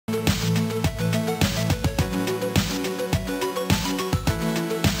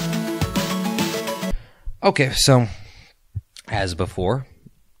Okay, so as before,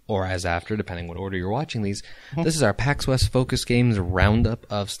 or as after, depending what order you're watching these, this is our PAX West Focus Games roundup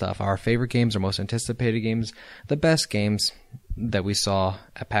of stuff. Our favorite games, our most anticipated games, the best games that we saw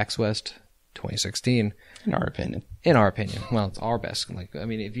at PAX West 2016. In our opinion. In our opinion. Well, it's our best. Like, I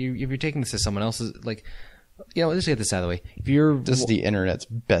mean, if you're taking this as someone else's, like, you know, let's get this out of the way. This is the internet's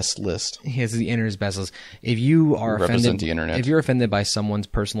best list. Yes, the internet's best list. If you are offended, the internet. If you're offended by someone's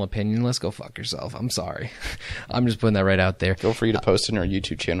personal opinion, let's go fuck yourself. I'm sorry. I'm just putting that right out there. Feel free to post in our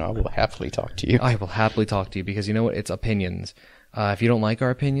YouTube channel. I will happily talk to you. I will happily talk to you because you know what? It's opinions. If you don't like our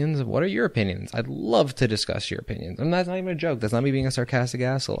opinions, what are your opinions? I'd love to discuss your opinions. And that's not even a joke. That's not me being a sarcastic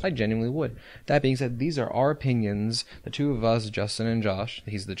asshole. I genuinely would. That being said, these are our opinions. The two of us, Justin and Josh,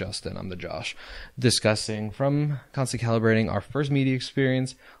 he's the Justin, I'm the Josh, discussing from Constantly Calibrating our first media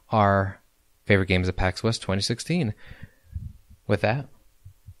experience, our favorite games of PAX West 2016. With that,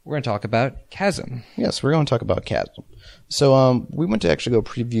 we're going to talk about Chasm. Yes, we're going to talk about Chasm. So we went to actually go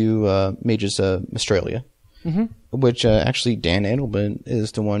preview Mages of Mystralia. Mm-hmm. Which actually Dan Adelman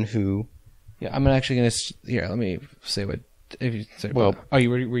is the one who. Yeah, I'm actually going to. Here, let me say what. If you say, well, were you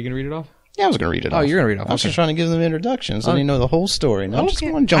going to read it off? Yeah, I was going to read it off. Oh, you're going to read it off. I was just trying to give them introductions so they know the whole story. Not just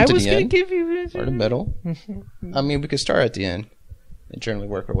one jump to the end. I was going to give you. Or the middle. I mean, we could start at the end and generally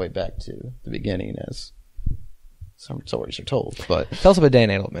work our way back to the beginning as some stories are told. But tell us about Dan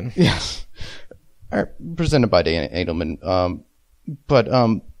Adelman. Yes. Presented by Dan Adelman.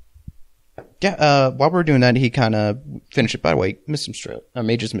 Yeah, while we're doing that, he kind of finished it. By the way,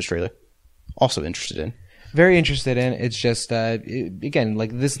 Mages of Mystralia, also interested in. Very interested in. It's just, again,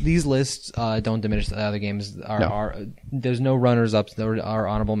 like these lists don't diminish the other games. There's no runners-ups, there are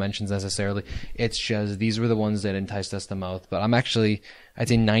honorable mentions necessarily. It's just, these were the ones that enticed us the most. But I'd say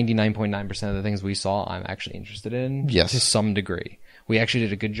 99.9% of the things we saw, I'm actually interested in. Yes. To some degree. We actually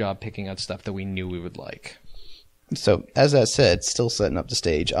did a good job picking out stuff that we knew we would like. So, as I said, still setting up the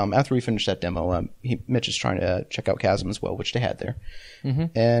stage. After we finished that demo, Mitch is trying to check out Chasm as well, which they had there.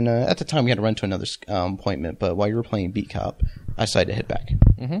 Mm-hmm. And at the time, we had to run to another appointment, but while you were playing Beat Cop, I decided to head back.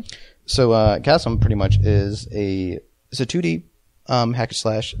 Mm-hmm. So, Chasm pretty much is a 2D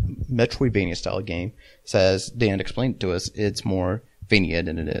hack-and-slash Metroidvania style game. As Dan explained to us, it's more Vania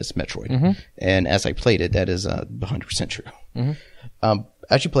than it is Metroid. Mm-hmm. And as I played it, that is 100% true. Mm-hmm.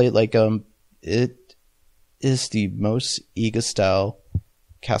 As you play it, it is the most Iga-style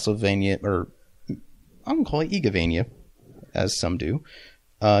Castlevania, or I'm going to call it Igavania, as some do,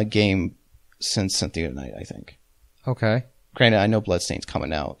 game since Symphony of the Night, I think. Okay. Granted, I know Bloodstain's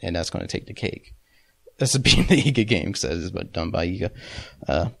coming out, and that's going to take the cake. This is being the Iga game, because that is done by Iga.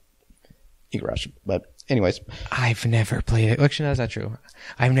 Igarashi. But anyways. I've never played it. Actually, no, that's not true.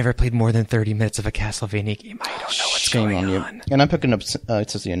 I've never played more than 30 minutes of a Castlevania game. I don't know what's going on. And I'm picking up Symphony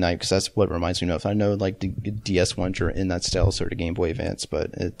of the Night because that's what reminds me of. I know like the DS ones are in that style, sort of Game Boy Advance,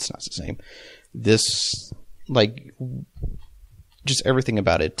 but it's not the same. This, like, just everything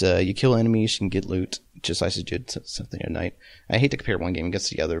about it. You kill enemies, you can get loot, just as you did Symphony of the Night. I hate to compare one game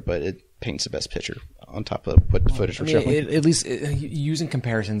against the other, but it paints the best picture on top of what the footage we're showing. At least using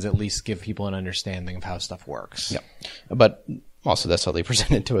comparisons at least give people an understanding of how stuff works. Yeah, but also that's how they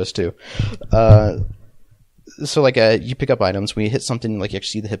present it to us too. So like you pick up items, when you hit something, like you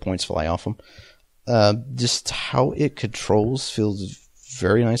actually see the hit points fly off them. Just how it controls feels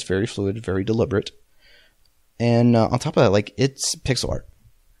very nice, very fluid, very deliberate. And on top of that, like, it's pixel art.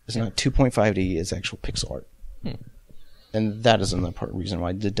 It's not 2.5D, it's actual pixel art. And that is another part reason why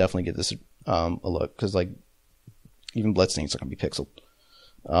I did definitely give this a look, because like even Bloodstain's not going to be pixeled,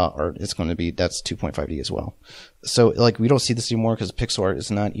 or it's going to be, that's 2.5D as well. So like we don't see this anymore because pixel art is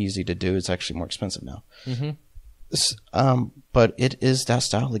not easy to do. It's actually more expensive now. Mm-hmm. But it is that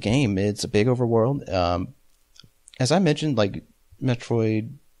style of game. It's a big overworld. As I mentioned, like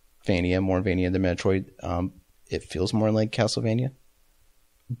Metroidvania, more Vania than Metroid. It feels more like Castlevania,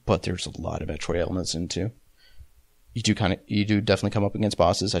 but there's a lot of Metroid elements in too. You do definitely come up against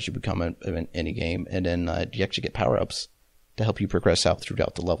bosses as you become in any game, and then you actually get power-ups to help you progress out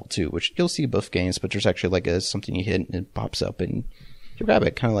throughout the level too, which you'll see both games, but there's actually like something you hit and it pops up and you grab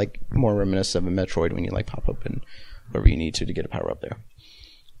it, kind of like more reminiscent of a Metroid when you like pop up and wherever you need to get a power-up there.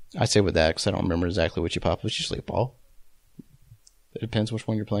 I say with that because I don't remember exactly what you pop. It's usually a ball. It depends which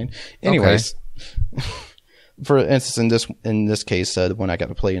one you're playing. Anyways, okay. For instance, in this case, the one I got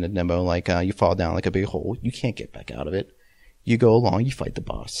to play in the demo, like you fall down like a big hole, you can't get back out of it. You go along, you fight the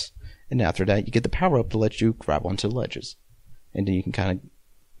boss, and after that, you get the power up to let you grab onto the ledges, and then you can kind of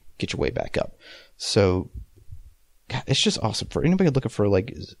get your way back up. So, God, it's just awesome for anybody looking for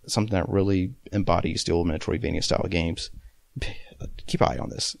like something that really embodies the old Metroidvania style games. keep an eye on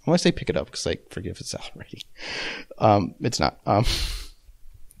this. When I say pick it up, because like, forget if it's out already. It's not.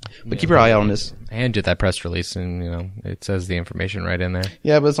 But keep your eye on this. I handed you that press release, and it says the information right in there.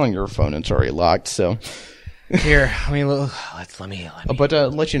 Yeah, but it's on your phone and it's already locked. So here, let me. But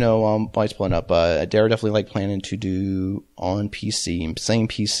let you know, while it's pulling up, they're definitely planning to do on PC, same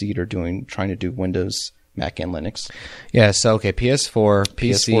PC they're trying to do Windows, Mac, and Linux. Yeah. So okay, PS4,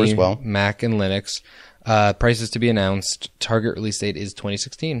 PC, PS4 as well. Mac, and Linux. Prices to be announced. Target release date is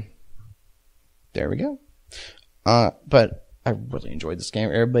 2016. There we go. But I really enjoyed this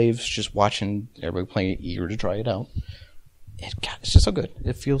game. Everybody's just watching, everybody playing it, eager to try it out. It's just so good.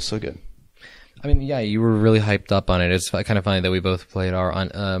 It feels so good. I mean, yeah, you were really hyped up on it. It's kind of funny that we both played our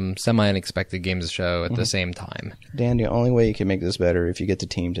semi-unexpected games show at the same time. Dan, the only way you can make this better if you get the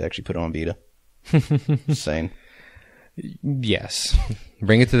team to actually put it on Vita. Just saying. Yes.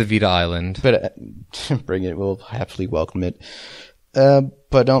 Bring it to the Vita Island. But bring it. We'll happily welcome it.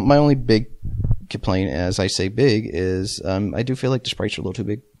 But my only big complaint, as I say big, is I do feel like the sprites are a little too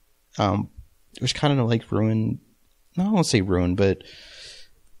big. Which kind of like ruined... No, I won't say ruined, but...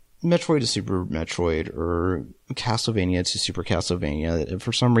 Metroid to Super Metroid, or Castlevania to Super Castlevania.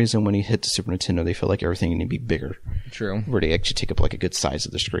 For some reason, when you hit the Super Nintendo, they feel like everything needs to be bigger. True. Where they actually take up like a good size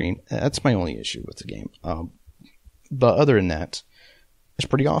of the screen. That's my only issue with the game. But other than that, it's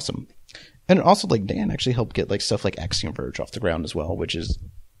pretty awesome. And also, like, Dan actually helped get like stuff like Axiom Verge off the ground as well, which is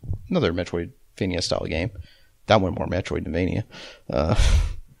another Metroidvania style game. That one more Metroidvania,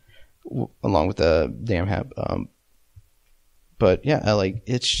 along with the Damn Hab. But yeah,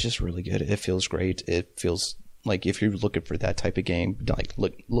 it's just really good. It feels great. It feels like if you're looking for that type of game, like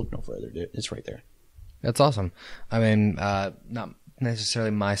look no further. It's right there. That's awesome. I mean, not necessarily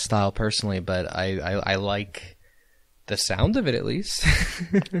my style personally, but I like the sound of it at least.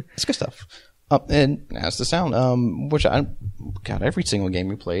 It's good stuff. And as the sound, which every single game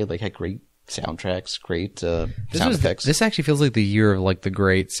we played had great soundtracks, great sound effects. This actually feels like the year of like the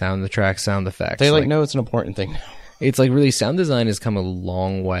great soundtrack sound effects. They know it's an important thing. It's like really sound design has come a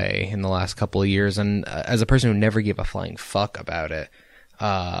long way in the last couple of years, and as a person who never gave a flying fuck about it,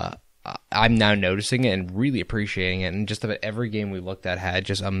 I'm now noticing it and really appreciating it. And just about every game we looked at had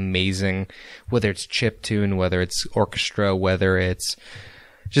just amazing, whether it's chiptune, whether it's orchestra, whether it's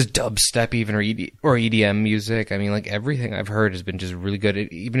just dubstep even, or EDM music. I mean, like everything I've heard has been just really good.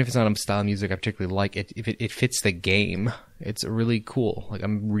 Even if it's not a style of music I particularly like, if it fits the game, it's really cool. Like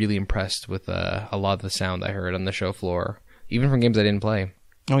I'm really impressed with a lot of the sound I heard on the show floor, even from games I didn't play.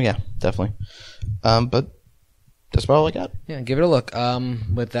 Oh yeah, definitely. But that's about all I got. Yeah, give it a look.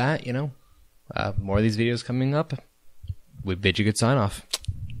 With that, more of these videos coming up. We bid you good sign off.